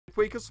if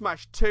we can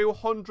smash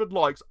 200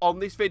 likes on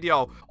this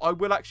video, I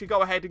will actually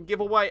go ahead and give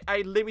away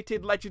a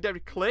limited legendary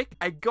click,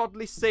 a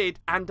godly Sid,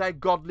 and a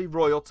godly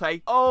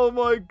royalty. Oh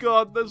my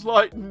god, there's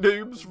like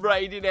noobs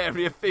raiding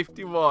Area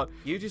 51.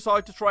 You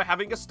decide to try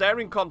having a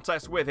staring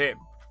contest with him.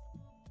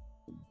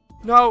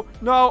 No,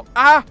 no,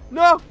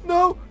 no,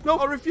 no, no,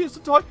 I refuse to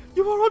die.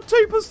 You are on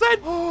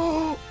 2%.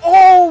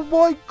 Oh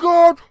my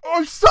god,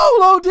 I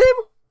soloed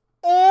him.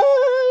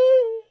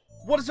 Oh.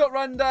 What is up,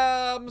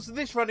 randoms?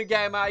 This random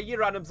gamer, you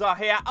randoms are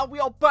here, and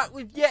we are back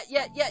with yet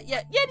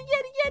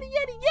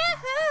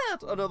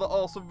another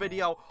awesome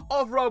video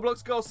of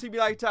Roblox Ghost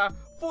Simulator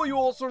for you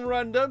awesome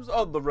randoms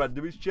on the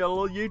randomest channel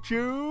on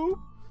YouTube,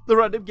 the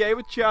Random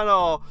Gamer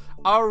channel.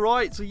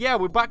 Alright, so yeah,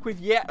 we're back with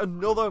yet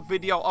another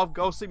video of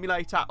Ghost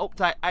Simulator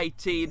Update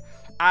 18,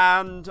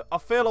 and I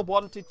feel I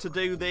wanted to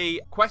do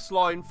the quest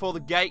line for the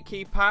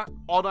Gatekeeper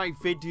on a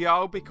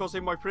video, because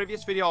in my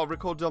previous video I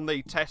recorded on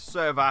the test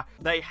server,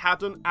 they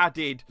hadn't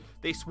added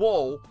this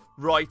wall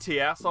right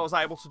here, so I was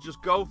able to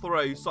just go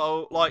through.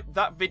 So like,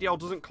 that video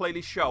doesn't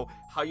clearly show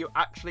how you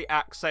actually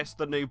access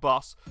the new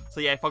boss. So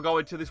yeah, if I go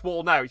into this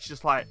wall now, it's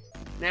just like,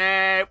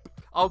 nope.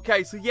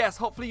 Okay, so yes,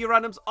 hopefully you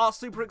randoms are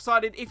super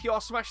excited. If you are,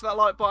 smash that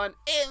like button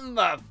in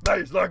the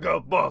face like a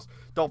boss.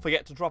 Don't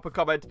forget to drop a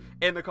comment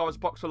in the comments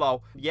box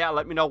below. Yeah,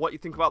 let me know what you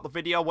think about the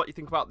video, what you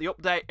think about the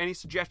update, any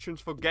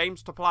suggestions for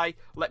games to play,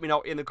 let me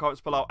know in the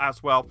comments below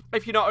as well.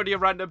 If you're not already a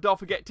random, don't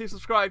forget to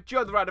subscribe,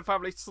 join the random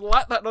family,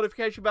 slap that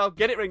notification bell,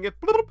 get it ringing,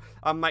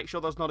 and make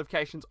sure those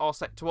notifications are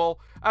set to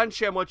all, and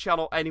share my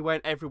channel anywhere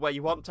and everywhere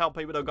you want. Tell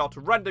people to go to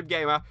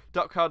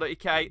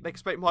RANDEM-GAMOR-YT, they can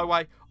speak my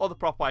way or the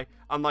proper way,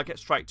 and they get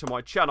straight to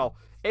my channel.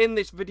 In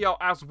this video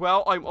as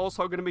well, I'm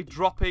also going to be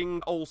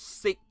dropping all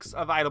 6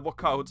 available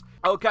codes.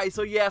 Okay,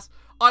 so yes,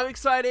 I'm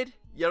excited.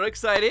 You're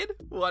excited.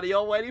 What are you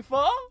all waiting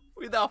for?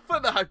 Without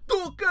further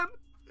ado,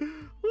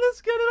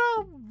 let's get it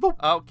on.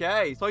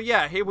 Okay, so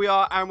yeah, here we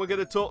are, and we're going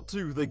to talk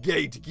to the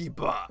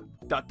Gatekeeper. ...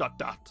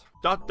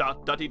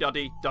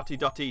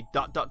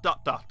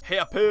 He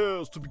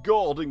appears to be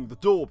guarding the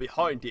door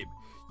behind him.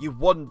 You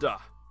wonder,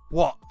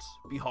 what's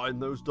behind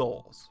those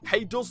doors?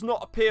 He does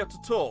not appear to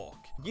talk.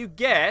 You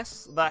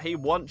guess that he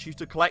wants you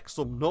to collect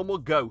some normal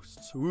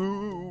ghosts.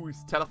 Ooh,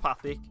 it's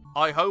telepathic.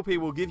 I hope he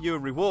will give you a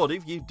reward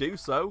if you do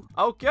so.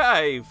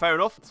 Okay, fair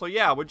enough. So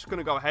yeah, we're just going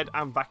to go ahead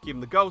and vacuum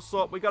the ghosts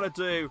up. We're going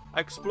to do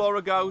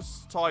Explorer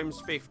Ghosts times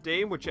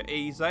 15, which are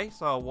easy.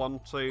 So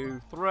 1,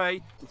 2,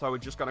 3. So we're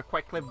just going to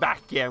quickly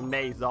vacuum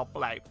these up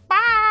like,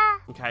 bah!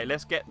 Okay,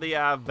 let's get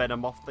the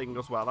Venom off thing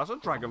as well. That's a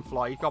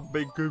dragonfly. He's got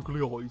big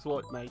googly eyes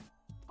like me.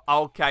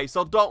 Okay,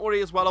 so don't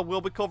worry as well, I will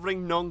be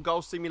covering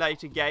non-Ghost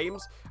Simulator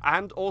games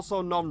and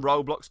also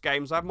non-Roblox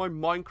games. I have my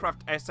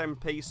Minecraft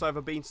SMP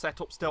server being set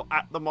up still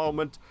at the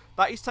moment.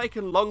 That is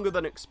taking longer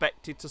than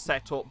expected to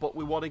set up, but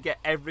we want to get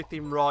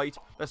everything right.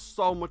 There's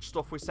so much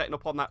stuff we're setting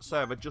up on that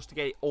server just to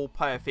get it all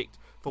perfect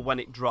for when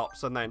it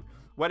drops. And then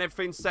when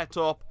everything's set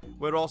up,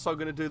 we're also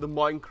going to do the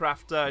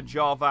Minecraft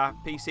Java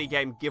PC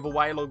game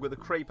giveaway along with a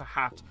creeper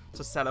hat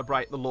to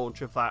celebrate the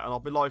launch of that, and I'll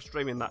be live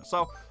streaming that.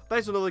 So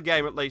there's another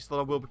game at least that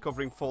I will be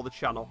covering for the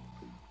channel.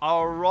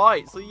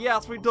 Alright, so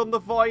yes, we've done the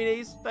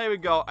Vinies. There we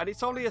go. And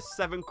it's only a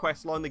 7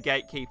 quest line, the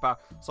Gatekeeper,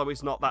 so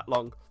it's not that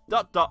long. ...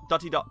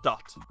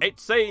 It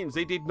seems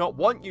he did not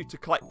want you to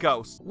collect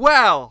ghosts.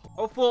 Well,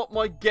 I thought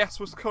my guess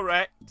was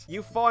correct.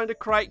 You find a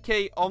crate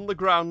key on the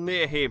ground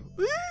near him.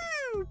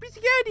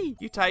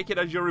 You take it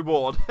as your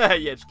reward. Yeah,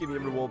 just give me a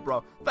reward,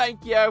 bro.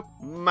 Thank you.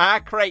 My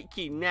crate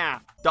key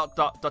now. ...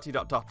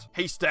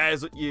 He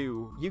stares at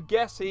you. You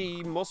guess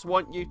he must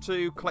want you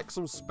to collect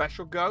some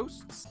special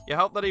ghosts. You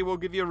hope that he will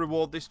give you a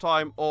reward this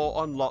time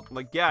or unlock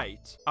the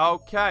gate.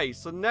 Okay,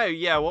 so now,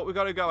 yeah, what we're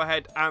going to go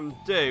ahead and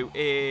do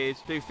is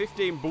do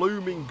 15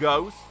 blooming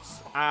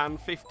ghosts and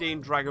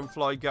 15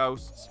 dragonfly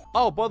ghosts.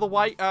 Oh, by the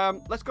way,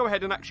 let's go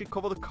ahead and actually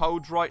cover the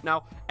codes right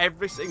now.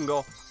 Every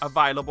single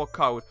available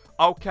code.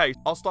 Okay,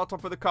 I'll start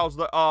off with the codes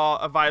that are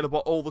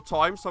available all the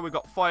time. So we've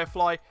got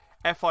Firefly,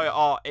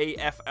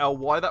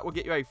 F-I-R-E-F-L-Y. That will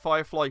get you a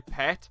Firefly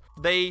pet.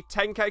 The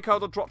 10k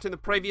code I dropped in the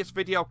previous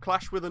video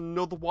clashed with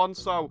another one,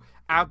 so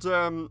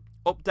Adam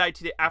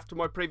updated it after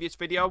my previous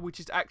video, which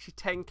is actually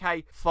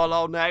 10k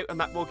follow now, and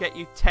that will get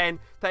you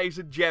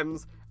 10,000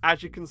 gems,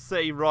 as you can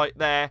see right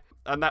there.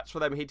 And that's for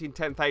them hitting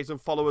 10,000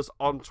 followers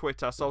on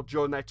Twitter. So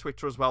join their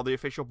Twitter as well, the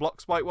official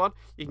Bloxspite one.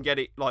 You can get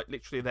it like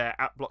literally there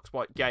at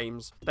Bloxspite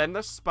Games. Then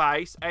there's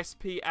Space,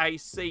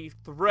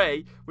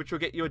 SPAC3, which will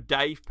get you a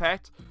Dave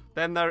pet.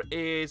 Then there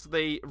is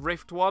the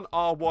Rift one,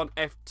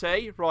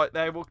 R1FT, right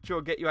there, which will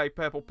get you a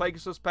Purple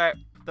Pegasus pet.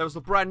 There was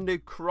the brand new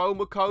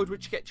Chroma code,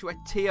 which gets you a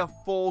tier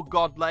 4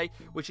 godly,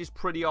 which is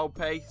pretty OP.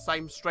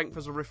 Same strength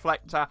as a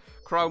Reflector,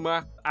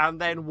 Chroma. And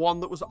then one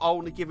that was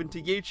only given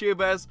to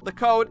YouTubers. The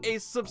code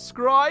is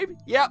subscribe.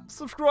 Yep,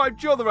 subscribe.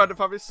 Join the random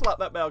family. Slap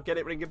that bell. Get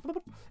it ringing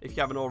if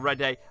you haven't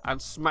already.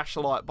 And smash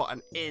the like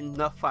button in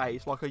the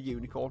face like a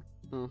unicorn.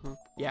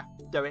 Yeah,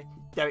 do it.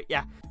 Do it,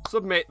 yeah.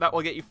 Submit. That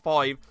will get you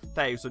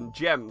 5,000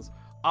 gems.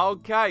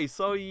 Okay,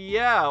 so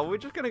yeah, we're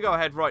just going to go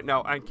ahead right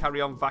now and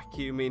carry on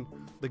vacuuming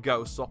the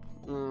ghosts up.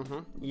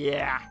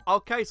 Yeah.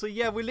 Okay, so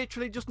yeah, we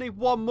literally just need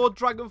one more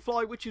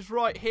dragonfly, which is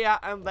right here.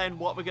 And then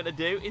what we're going to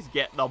do is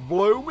get the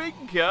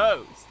blooming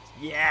ghost.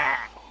 Yeah.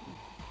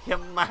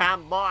 Come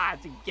on,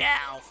 boys and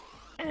girls.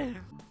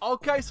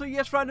 Okay, so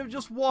yes, random,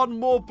 just one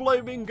more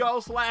blooming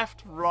ghost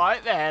left.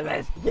 Right there,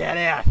 let's get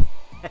it.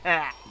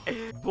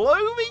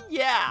 Blooming,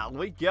 yeah,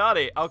 we got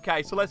it.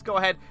 Okay, so let's go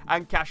ahead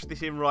and cash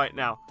this in right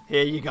now.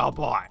 Here you go,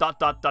 boy. Dot,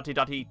 dot, dotty,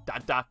 dotty,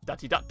 dot, dot,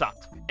 dotty, dot, dot.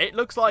 It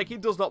looks like he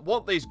does not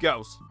want these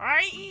ghosts.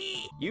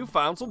 You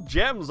found some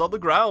gems on the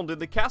ground in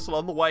the castle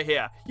on the way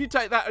here. You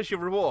take that as your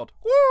reward.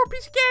 Woo,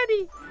 piece of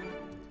candy.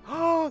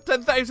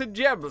 10,000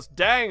 gems.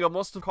 Dang, I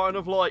must have kind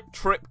of like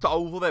tripped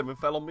over them and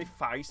fell on my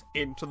face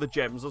into the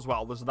gems as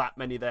well. There's that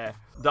many there.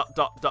 Dot,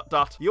 dot, dot,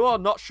 dot. You are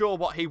not sure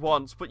what he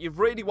wants, but you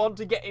really want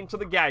to get into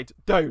the gate.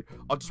 Dude,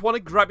 I just want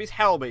to grab his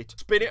helmet,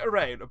 spin it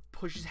around, and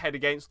push his head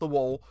against the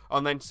wall,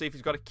 and then see if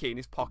he's got a key in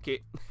his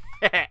pocket.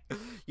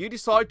 You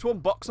decide to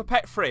unbox a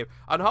pet for him,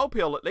 and hope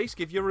he'll at least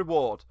give you a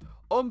reward.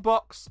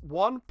 Unbox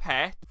one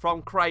pet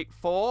from crate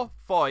 4,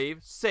 5,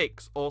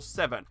 6, or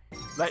 7.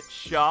 Let's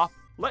shop.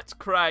 Let's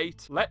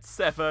crate. Let's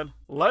 7.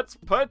 Let's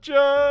purchase.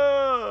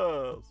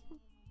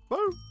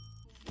 Woo.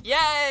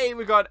 Yay!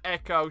 We got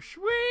Echo.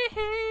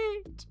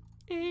 Sweet.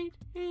 Eat,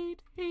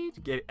 eat,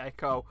 eat. Get it,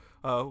 Echo.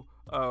 Oh,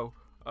 oh,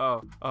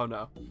 oh, oh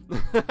no.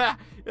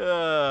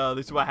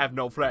 This is why I have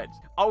no friends.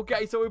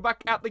 Okay, so we're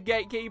back at the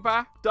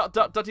gatekeeper. Dot,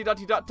 dot, dotty,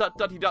 dotty, dot, dot,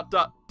 dotty, dot,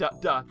 dot,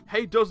 dot, dot.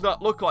 He does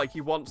not look like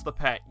he wants the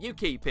pet. You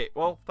keep it.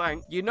 Well,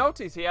 thanks. You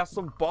notice he has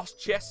some boss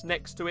chests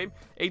next to him.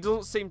 He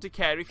doesn't seem to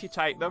care if you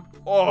take them.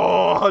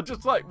 Oh,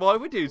 just like, why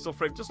we do stuff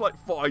for him? Just like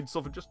find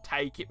stuff and just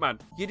take it, man.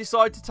 You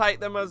decide to take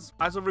them as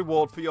a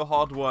reward for your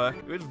hard work.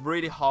 It was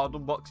really hard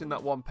unboxing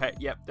that one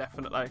pet. Yep,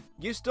 definitely.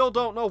 You still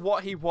don't know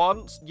what he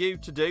wants you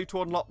to do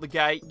to unlock the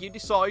gate. You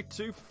decide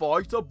to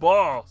fight a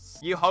boss.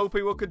 You hope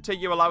he will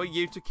continue allowing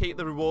you to keep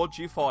the rewards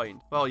you find.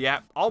 Well,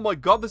 yeah. Oh my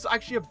god, there's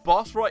actually a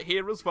boss right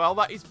here as well.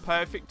 That is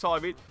perfect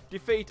timing.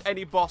 Defeat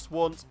any boss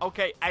once.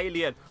 Okay,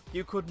 alien,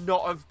 you could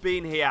not have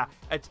been here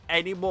at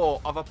any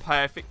more of a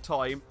perfect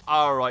time.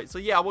 Alright, so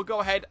yeah, we'll go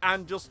ahead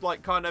and just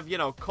like kind of, you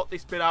know, cut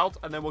this bit out,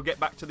 and then we'll get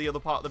back to the other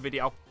part of the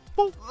video.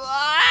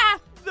 Ah,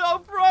 no,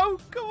 bro,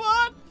 come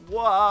on.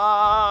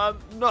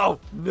 One.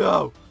 No,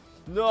 no.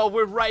 No,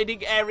 we're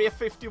raiding Area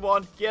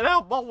 51. Get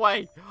out my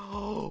way.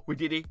 Oh, we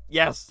did it.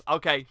 Yes.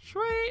 Okay.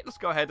 Sweet. Let's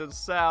go ahead and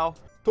sell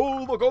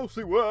to the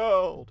ghostly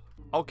world.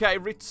 Okay,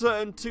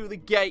 return to the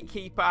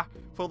gatekeeper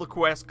for the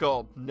quest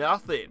called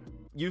Nothing.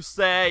 You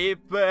say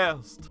it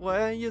best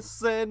when you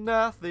say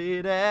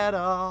nothing at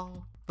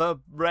all. The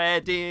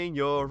red in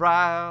your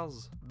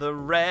eyes, the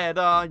red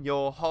on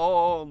your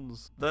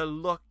horns, the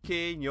look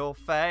in your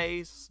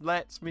face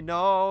lets me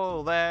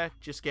know that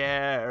you're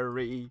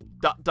scary.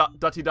 Dot, dot,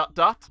 dotty, dot,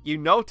 dot. You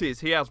notice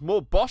he has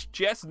more boss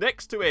chests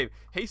next to him.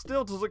 He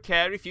still doesn't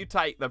care if you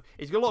take them.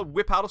 He's gonna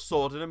whip out a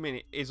sword in a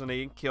minute, isn't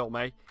he, and kill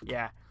me.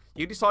 Yeah.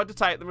 You decide to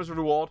take them as a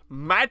reward.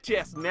 My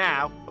chest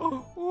now.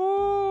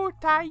 Ooh,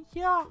 thank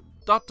you.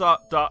 Dot,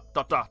 dot, dot,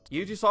 dot, dot.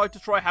 You decide to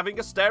try having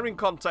a staring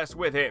contest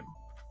with him.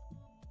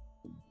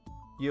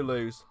 You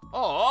lose.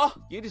 Aww.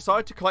 You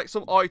decide to collect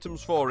some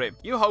items for him.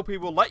 You hope he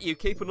will let you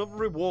keep another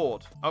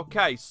reward.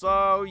 Okay,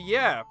 so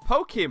yeah.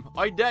 Poke him.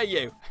 I dare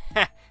you.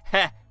 Heh,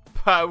 heh.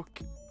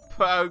 Poke.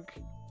 Poke.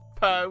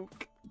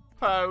 Poke.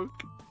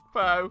 Poke.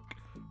 Poke.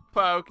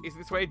 Poke. Is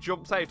this where he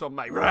jumps out on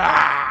me?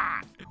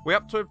 We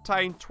have to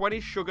obtain 20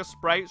 sugar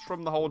sprites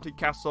from the haunted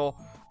castle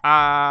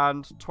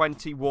and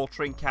 20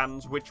 watering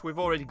cans, which we've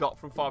already got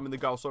from farming the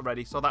ghosts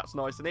already, so that's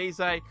nice and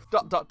easy.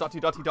 Dot, dot, dotty,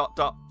 dotty, dot,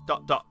 dot,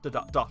 dot, dot, dot,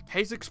 dot, dot.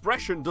 His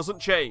expression doesn't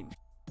change.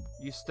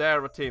 You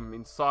stare at him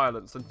in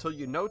silence until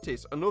you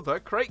notice another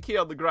crate key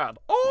on the ground.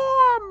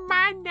 Oh,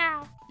 man,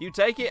 now. You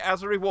take it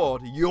as a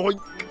reward.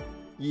 Yoink.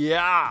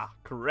 Yeah,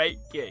 crate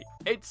key.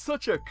 It's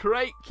such a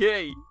crate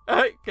key.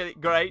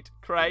 Great,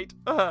 crate.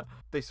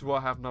 This is why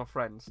I have no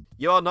friends.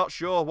 You're not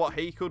sure what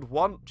he could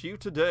want you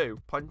to do.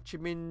 Punch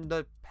him in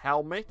the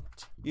helmet.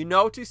 You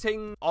notice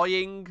him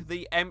eyeing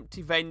the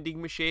empty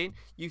vending machine.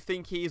 You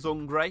think he is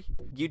hungry.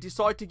 You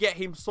decide to get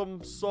him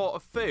some sort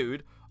of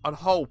food and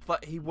hope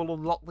that he will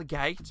unlock the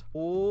gate.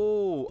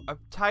 Oh,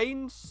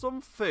 obtain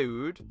some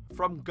food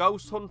from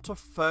Ghost Hunter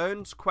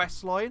Fern's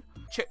questline.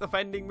 Check the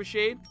vending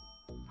machine.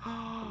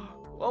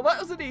 Well,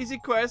 that was an easy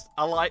quest.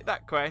 I like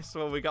that quest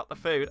when we got the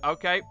food.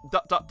 Okay,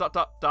 dot, dot, dot,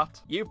 dot,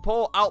 dot. You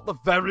pull out the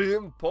very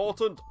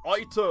important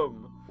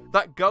item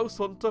that Ghost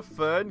Hunter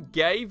Fern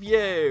gave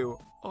you.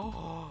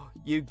 Oh,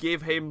 you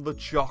give him the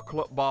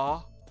chocolate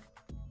bar.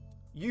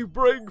 You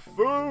bring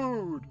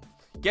food.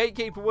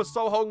 Gatekeeper was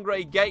so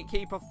hungry,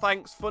 Gatekeeper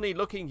thanks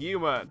funny-looking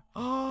human.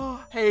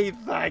 Oh, he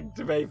thanked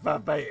me for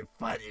being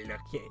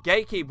funny-looking.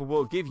 Gatekeeper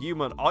will give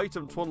human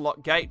item to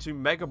unlock gate to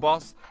Mega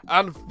Boss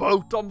and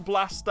Photon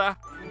Blaster.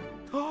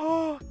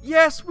 Oh,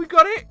 yes, we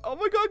got it. Oh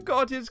my god,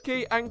 Guardian's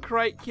Key and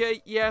Crate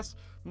Key. Yes.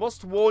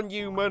 Must warn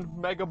human,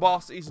 Mega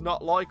Boss is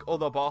not like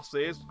other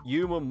bosses.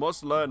 Human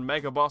must learn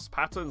Mega Boss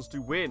patterns to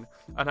win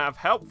and have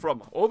help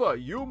from other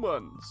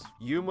humans.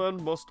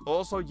 Human must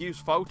also use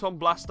Photon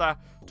Blaster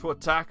to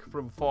attack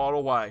from far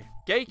away.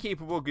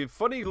 Gatekeeper will give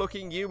funny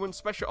looking human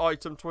special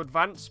item to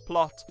advance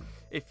plot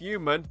if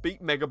human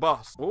beat Mega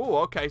Boss. Oh,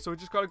 okay, so we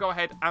just got to go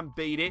ahead and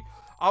beat it.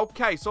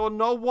 Okay, so I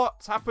know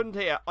what's happened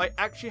here. I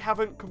actually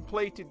haven't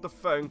completed the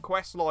phone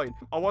quest line.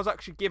 I was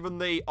actually given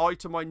the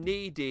item I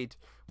needed,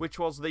 which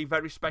was the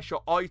very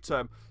special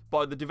item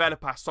by the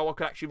developer, so I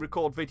could actually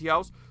record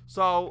videos.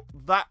 So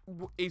that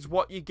is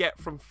what you get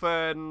from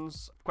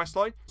Fern's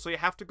questline. So you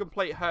have to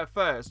complete her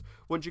first.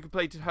 Once you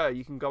completed her,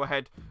 you can go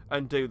ahead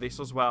and do this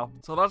as well.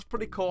 So that's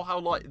pretty cool how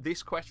like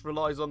this quest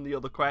relies on the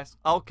other quest.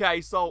 Okay,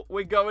 so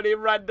we're going in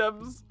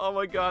randoms. Oh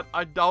my god,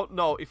 I don't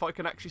know if I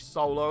can actually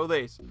solo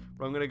this,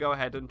 but I'm going to go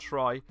ahead and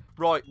try.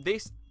 Right,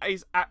 this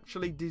is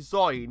actually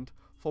designed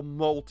for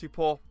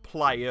multiple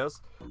players,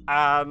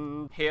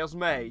 and here's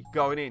me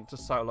going in to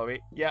solo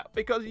it. Yeah,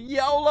 because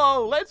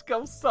YOLO, let's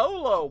go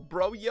solo,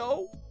 bro,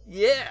 yo.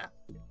 Yeah.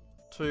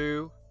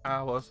 2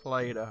 hours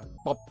later.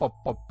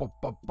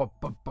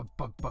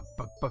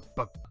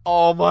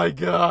 Oh my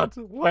god,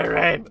 we're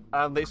in,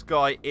 and this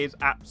guy is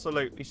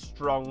absolutely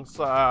strong.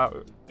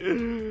 So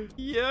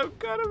yeah, I'm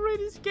kind of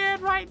really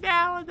scared right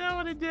now. I don't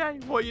want to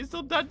die. What, you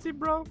still dancing,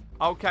 bro?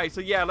 Okay,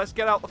 so yeah, let's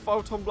get out the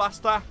Photon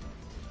Blaster.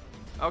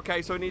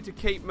 Okay, so we need to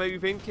keep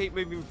moving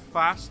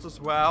fast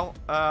as well.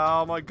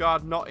 Oh my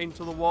god, not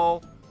into the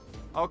wall.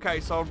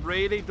 Okay, so I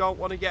really don't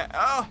want to get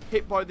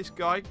hit by this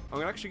guy. I'm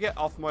going to actually get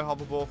off my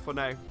hoverboard for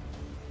now.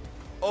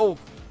 Oh,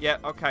 yeah,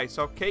 okay,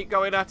 so keep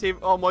going at him.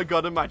 Oh my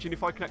god, imagine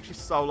if I can actually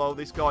solo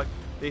this guy.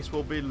 This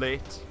will be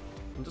lit.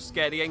 I'm just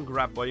scared of getting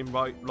grabbed by him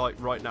right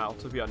now,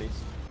 to be honest.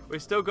 We've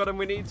still got him.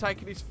 We need to take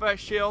his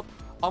first shield.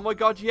 Oh my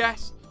god,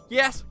 yes.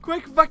 Yes,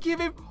 quick,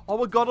 vacuum him. Oh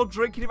my god, I'm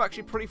drinking him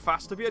actually pretty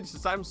fast, to be honest.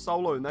 It's I'm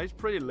soloing there. He's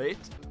pretty lit.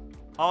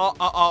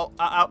 No,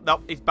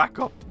 he's back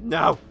up.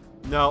 No,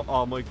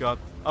 oh my god.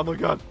 Oh my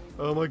god.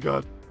 Oh my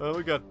god. Oh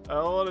my god. I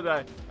don't want to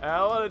die. I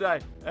don't want to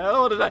die. I don't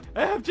want to die.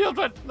 I have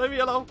children. Leave me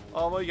alone.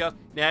 Oh my god.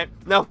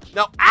 No.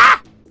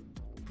 Ah!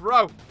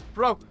 Bro.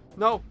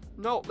 No.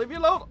 Leave me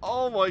alone.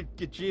 Oh my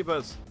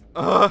jeebus.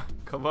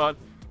 Come on.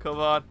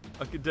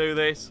 I can do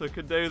this.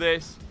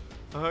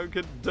 I'm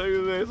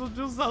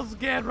just so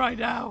scared right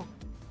now.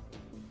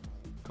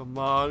 Come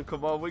on.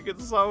 We can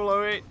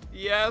solo it.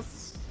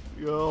 Yes.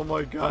 Oh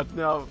my god,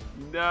 no.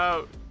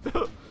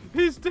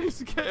 He's too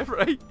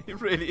scary. He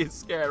really is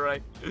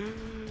scary.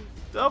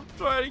 Stop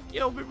trying to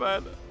kill me,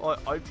 man.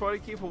 I try to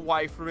keep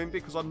away from him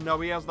because I know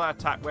he has that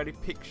attack where he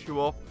picks you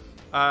up.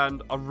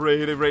 And I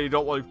really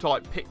don't want him to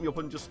like pick me up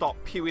and just start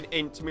pewing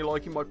into me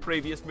like in my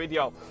previous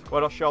video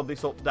when I showed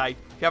this update.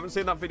 If you haven't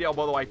seen that video,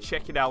 by the way,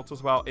 check it out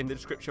as well in the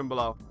description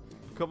below.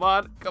 Come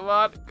on,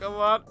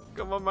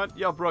 man.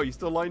 Yo, bro, you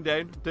still lying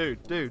down? Dude,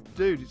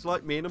 it's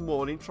like me in the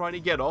morning trying to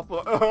get up.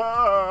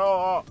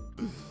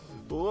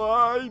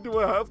 Why do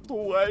I have to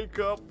wake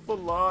up for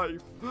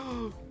life?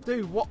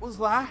 Dude, what was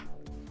that?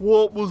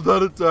 What was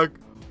that attack?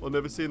 I've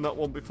never seen that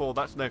one before.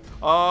 That's new.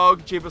 Oh,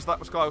 jeebus, that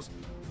was close.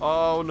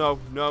 Oh, no.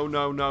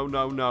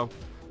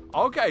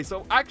 Okay,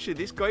 so actually,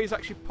 this guy is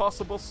actually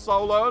possible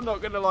solo. I'm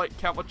not going to, like,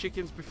 count my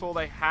chickens before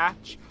they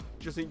hatch.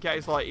 Just in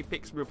case, like, he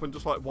picks me up and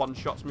just, like,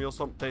 one-shots me or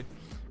something.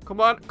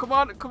 Come on.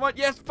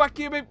 Yes,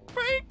 vacuum him.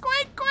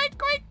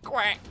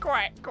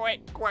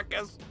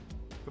 Quackers.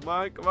 Come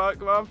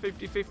on.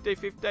 50.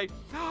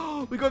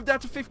 We got down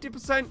to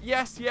 50%.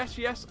 Yes.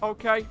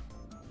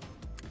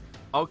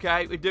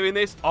 Okay, we're doing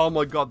this. Oh,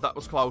 my God, that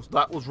was close.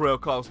 That was real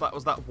close. That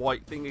was that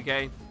white thing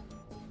again.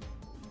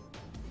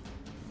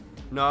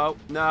 No,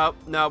 bro.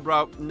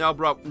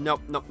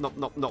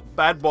 No.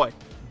 Bad boy.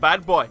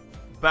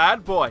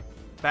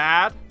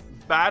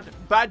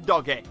 Bad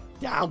doggy.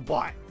 Down,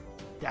 boy.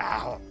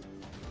 Down.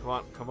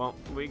 Come on.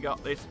 We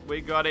got this. We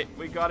got it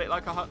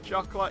like a hot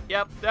chocolate.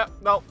 Yep.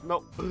 No.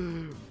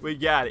 We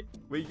got it.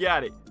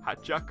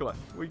 Hot chocolate.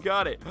 We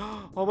got it.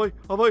 Oh my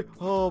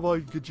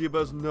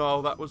gajibas.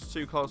 No, that was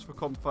too close for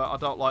comfort. I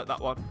don't like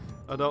that one.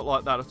 I don't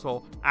like that at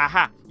all.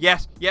 Aha.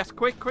 Yes.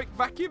 Quick.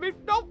 Vacuum him.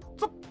 No.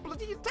 Stop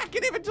bloody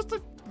attacking him just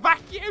to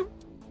vacuum.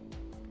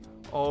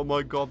 Oh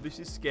my god, this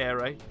is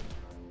scary.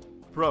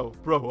 Bro.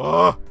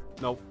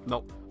 No.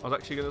 I was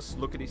actually going to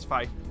look at his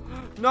face.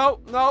 No.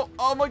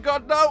 Oh my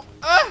god, no.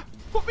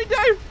 Put me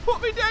down.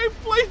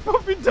 Please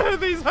put me down.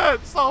 These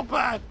hurt so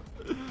bad.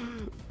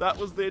 That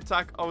was the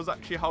attack I was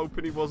actually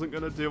hoping he wasn't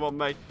going to do on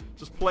me.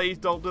 Just please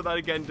don't do that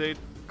again, dude.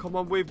 Come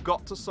on, we've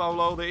got to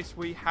solo this.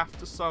 We have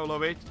to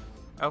solo it.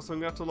 Else I'm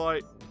going to have to,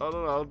 like, I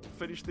don't know,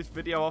 finish this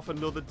video off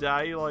another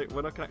day. Like,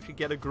 when I can actually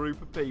get a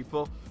group of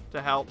people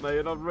to help me.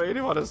 And I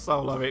really want to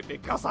solo it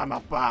because I'm a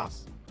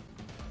boss.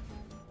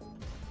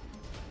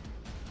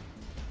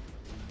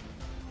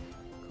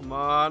 Come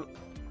on.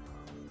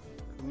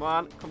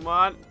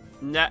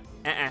 Nah,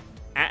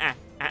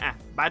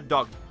 Bad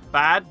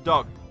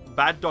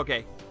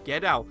doggy.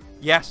 Get out.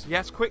 Yes,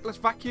 quick, let's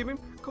vacuum him.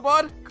 Come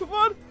on, come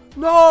on.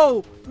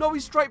 No, no,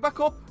 he's straight back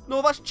up.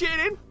 No, that's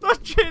cheating. That's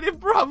cheating,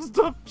 bro.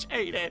 Stop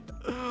cheating.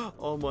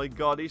 Oh my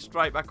god, he's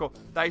straight back up.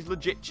 That is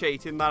legit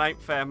cheating. That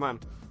ain't fair, man.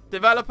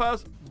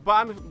 Developers,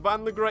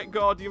 ban the Great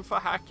Guardian for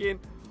hacking.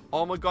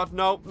 Oh my god,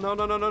 no. No,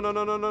 no, no, no, no,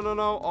 no, no, no, no,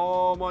 no.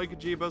 Oh my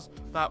gajibas.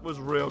 That was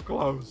real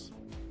close.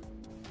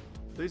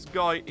 This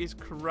guy is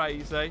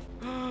crazy.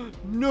 No,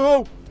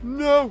 no,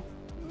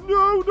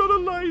 no, not a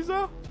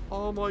laser.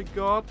 Oh my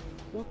god.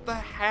 What the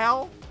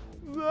hell?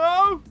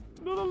 No,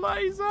 not a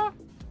laser.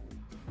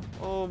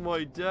 Oh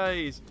my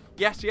days.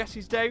 Yes, yes,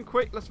 he's down.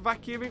 Quick, let's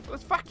vacuum him.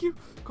 Let's vacuum.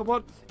 Come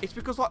on. It's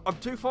because like I'm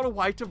too far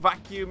away to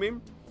vacuum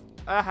him.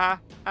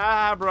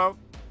 Bro.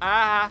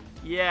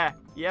 Yeah,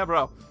 yeah,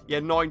 bro. Yeah,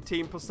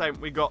 19%.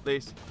 We got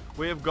this.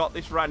 We have got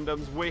this,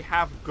 randoms. We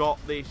have got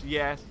this.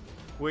 Yes,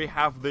 we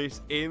have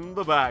this in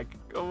the bag.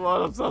 Come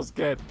on, I'm so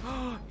scared.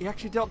 He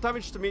actually dealt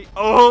damage to me.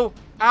 Oh,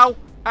 ow,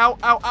 ow,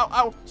 ow, ow,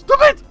 ow.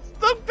 Stop it!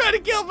 Stop trying to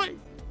kill me.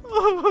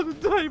 Oh, what a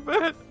day,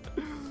 man.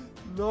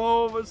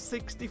 No, but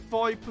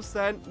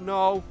 65%.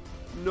 No,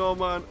 no,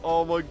 man.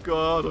 Oh my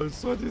god, I'm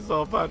sweating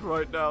so bad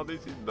right now.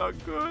 This is not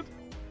good.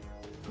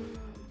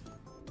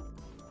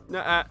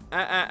 No.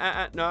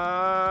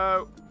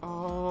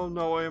 Oh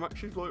no, I am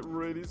actually like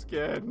really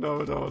scared.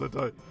 No, I don't want to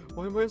die.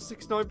 Why am I on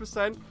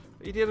 69%?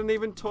 He didn't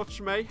even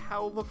touch me.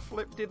 How the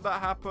flip did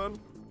that happen?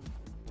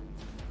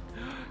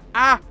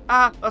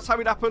 That's how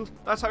it happened.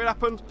 That's how it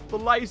happened. The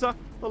laser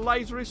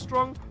is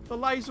strong. The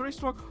laser is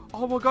strong.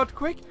 Oh my god,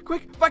 quick,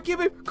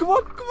 vacuum him. Come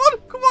on, come on,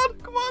 come on,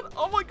 come on.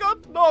 Oh my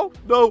god, no,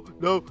 no,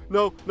 no,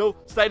 no, no.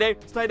 Stay down,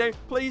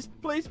 please,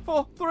 please.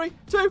 4, 3,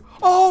 2.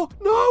 Oh,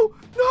 no,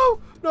 no,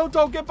 no,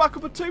 don't get back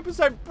up at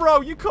 2%.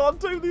 Bro, you can't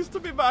do this to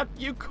me, man.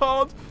 You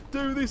can't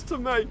do this to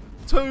me.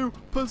 2%,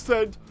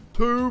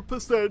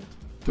 2%.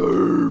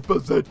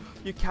 2%.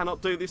 You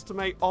cannot do this to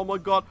me. Oh my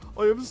god.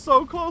 I am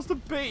so close to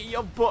beating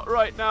your butt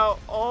right now.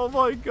 Oh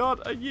my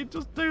god. And you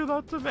just do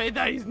that to me.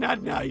 That is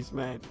not nice,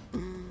 man.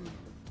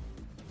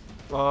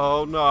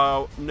 Oh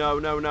no. No,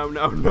 no, no,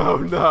 no, no,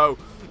 no.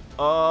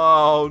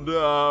 Oh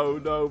no,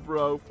 no,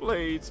 bro.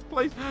 Please,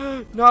 please.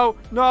 No,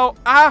 no.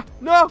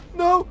 No,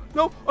 no,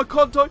 no. I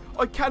can't die.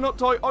 I cannot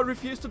die. I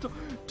refuse to die.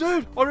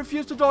 Dude, I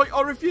refuse to die.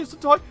 I refuse to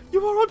die.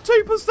 You are on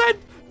 2%.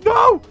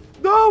 No,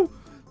 no.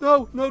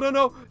 No, no, no,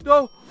 no,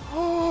 no.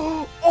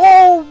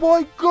 Oh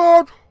my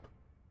god.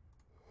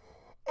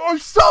 I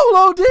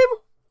soloed him.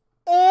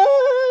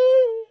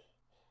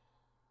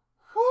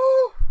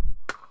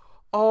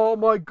 Oh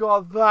my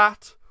god,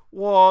 that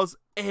was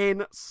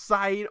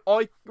insane.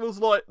 I was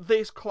like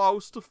this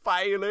close to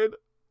failing.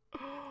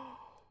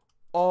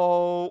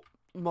 Oh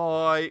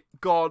my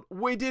god,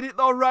 we did it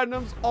though,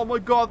 randoms. Oh my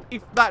god,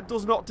 if that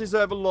does not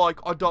deserve a like,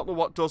 I don't know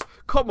what does.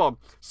 Come on,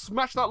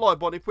 smash that like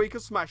button. If we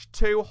can smash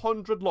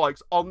 200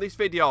 likes on this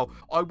video,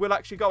 I will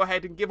actually go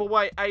ahead and give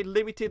away a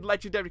limited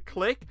legendary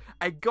click,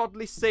 a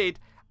godly seed,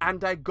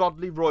 and a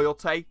godly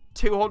royalty.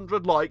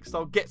 200 likes,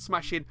 so get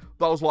smashing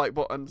those like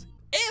buttons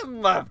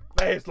in the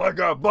face like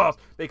a boss,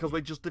 because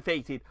we just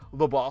defeated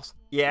the boss.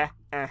 Yeah,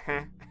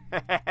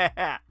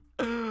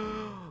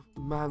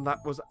 man, that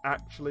was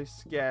actually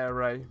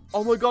scary.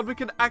 Oh my god, we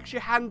can actually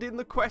hand in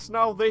the quest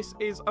now. This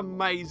is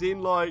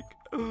amazing. Like,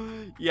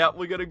 yeah,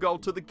 we're gonna go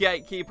to the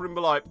gatekeeper and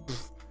be like,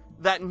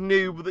 that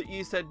noob that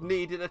you said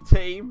needed a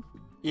team.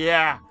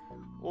 Yeah,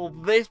 well,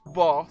 this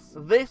boss,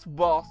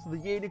 the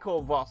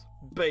unicorn boss,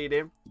 beat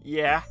him.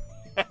 Yeah.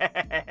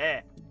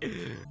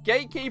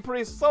 Gatekeeper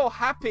is so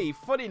happy.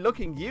 Funny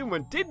looking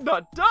human did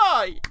not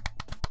die.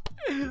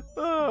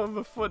 Oh, I'm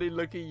a funny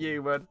looking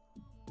human.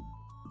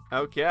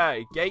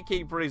 Okay,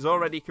 Gatekeeper is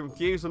already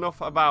confused enough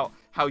about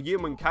how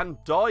human can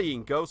die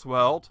in Ghost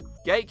World.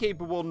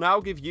 Gatekeeper will now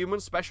give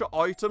human special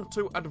item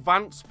to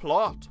advance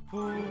plot.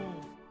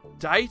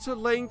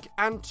 Datalink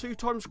and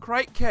 2x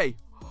crate key.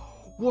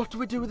 What do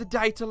we do with the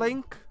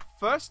Datalink?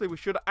 Firstly, we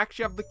should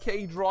actually have the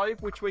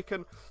Keydrive, which we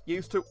can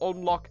use to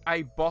unlock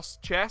a boss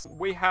chest.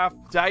 We have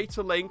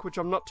Datalink, which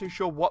I'm not too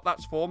sure what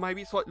that's for.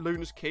 Maybe it's like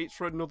Luna's key. It's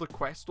for another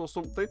quest or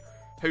something.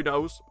 Who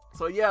knows?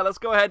 So yeah, let's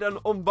go ahead and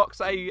unbox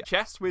a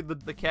chest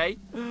with the key.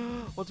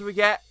 What do we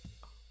get?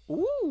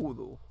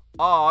 Ooh.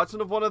 Ah, it's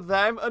another one of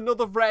them.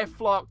 Another rare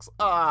Flox.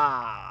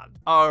 Ah.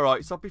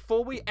 Alright, so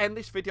before we end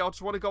this video, I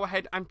just want to go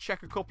ahead and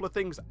check a couple of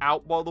things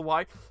out, by the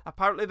way.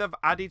 Apparently, they've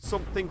added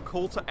something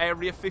cool to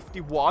Area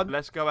 51.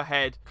 Let's go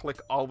ahead, click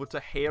over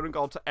to here and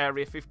go to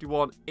Area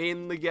 51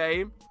 in the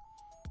game.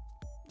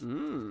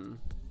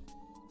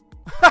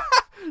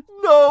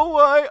 No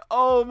way.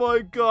 Oh my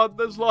god,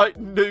 there's like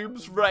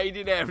noobs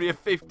raiding Area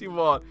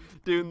 51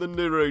 doing the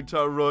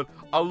Naruto run.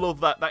 I love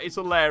that. That is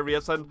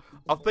hilarious. And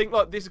I think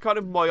like this is kind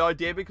of my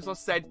idea, because I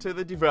said to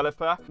the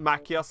developer,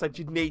 Maki, I said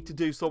you need to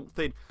do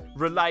something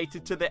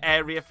related to the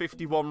Area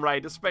 51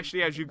 raid,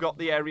 especially as you got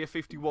the Area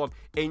 51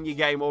 in your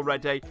game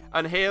already.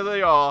 And here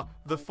they are,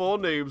 the 4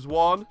 noobs.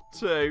 1,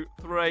 2,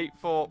 3,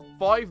 4,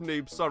 5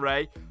 noobs,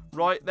 sorry,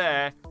 right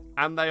there.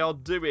 And they are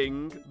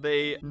doing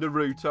the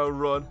Naruto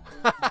run.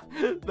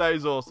 That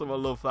is awesome. I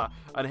love that.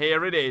 And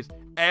here it is.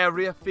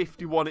 Area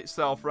 51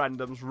 itself,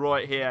 randoms,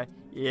 right here.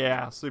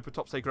 Yeah, super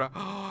top secret.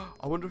 I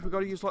wonder if we've got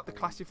to use, like, the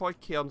classified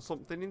key on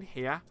something in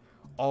here.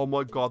 Oh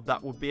my god,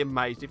 that would be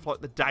amazing. If,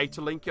 like, the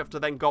Datalink, you have to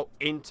then go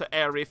into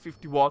Area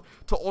 51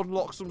 to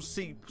unlock some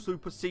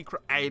super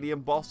secret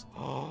alien boss.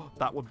 Oh,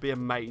 that would be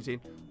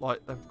amazing. Like,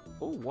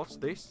 oh, what's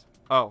this?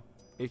 Oh,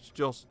 it's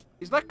just...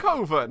 Is that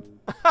Coven?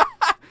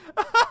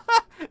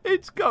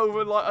 It's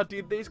Coven. Like, I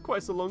did these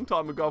quests a long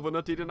time ago, and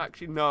I didn't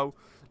actually know,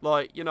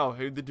 like, you know,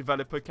 who the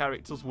developer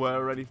characters were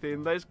or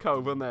anything. There's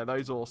Coven there. That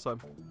is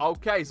awesome.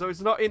 Okay, so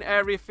it's not in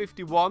Area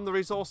 51. There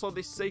is also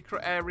this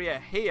secret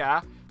area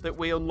here that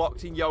we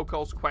unlocked in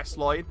Yoko's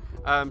questline.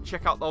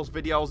 Check out those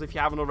videos if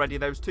you haven't already.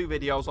 There's 2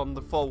 videos on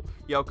the full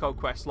Yoko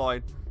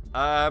questline.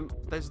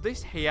 There's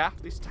this here,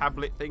 this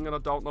tablet thing, and I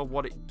don't know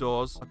what it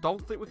does. I don't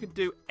think we can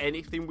do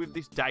anything with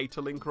this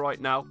data link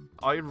right now.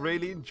 I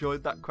really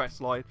enjoyed that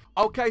quest line.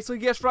 Okay, so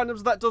yes,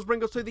 randoms, that does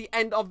bring us to the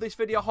end of this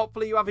video.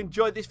 Hopefully you have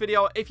enjoyed this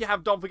video. If you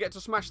have, don't forget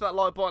to smash that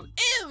like button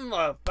in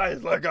the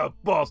face like a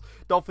boss.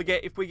 Don't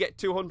forget, if we get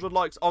 200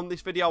 likes on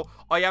this video,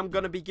 I am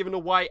going to be giving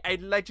away a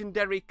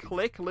legendary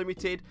click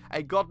limited,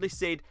 a godly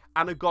seed,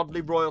 and a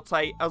godly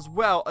royalty, as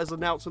well as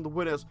announcing the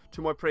winners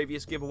to my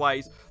previous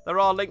giveaways. There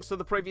are links to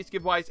the previous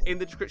giveaways in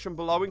the description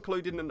below,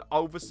 including an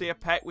overseer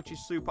pet, which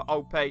is super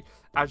OP.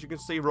 As you can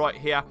see right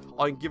here,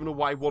 I'm giving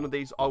away one of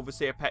these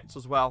overseer pets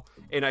as well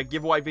in a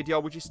giveaway video,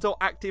 which is still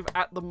active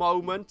at the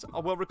moment. I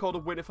will record a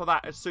winner for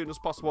that as soon as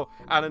possible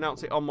and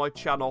announce it on my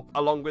channel,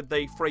 along with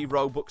the free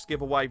Robux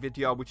giveaway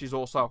video, which is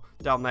also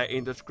down there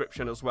in the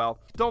description as well.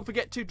 Don't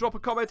forget to drop a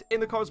comment in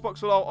the comments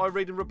box below. I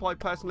read and reply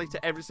personally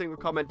to every single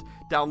comment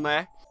down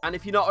there. And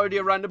if you're not already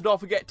a random, don't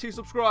forget to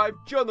subscribe,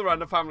 join the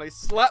random family,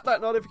 slap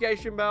that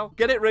notification bell,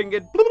 get it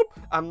ringing,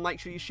 and make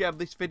sure you share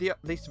this video,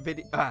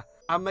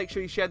 and make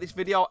sure you share this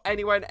video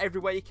anywhere and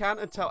everywhere you can,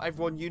 and tell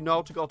everyone you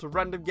know to go to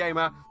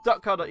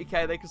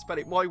randomgamer.co.uk. They can spell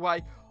it my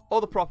way or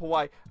the proper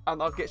way,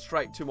 and I'll get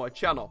straight to my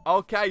channel.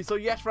 Okay, so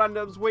yes,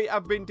 randoms, we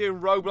have been doing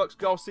Roblox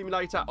Ghost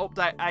Simulator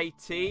Update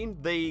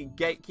 18, the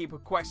Gatekeeper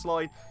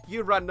questline.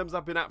 You randoms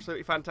have been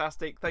absolutely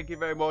fantastic. Thank you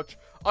very much.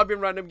 I've been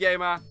Random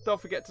Gamer.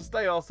 Don't forget to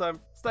stay awesome,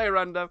 stay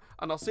random,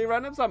 and I'll see you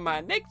randoms on my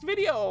next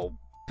video.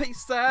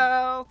 Peace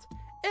out,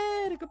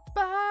 and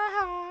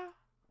goodbye.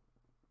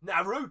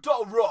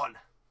 Naruto, run!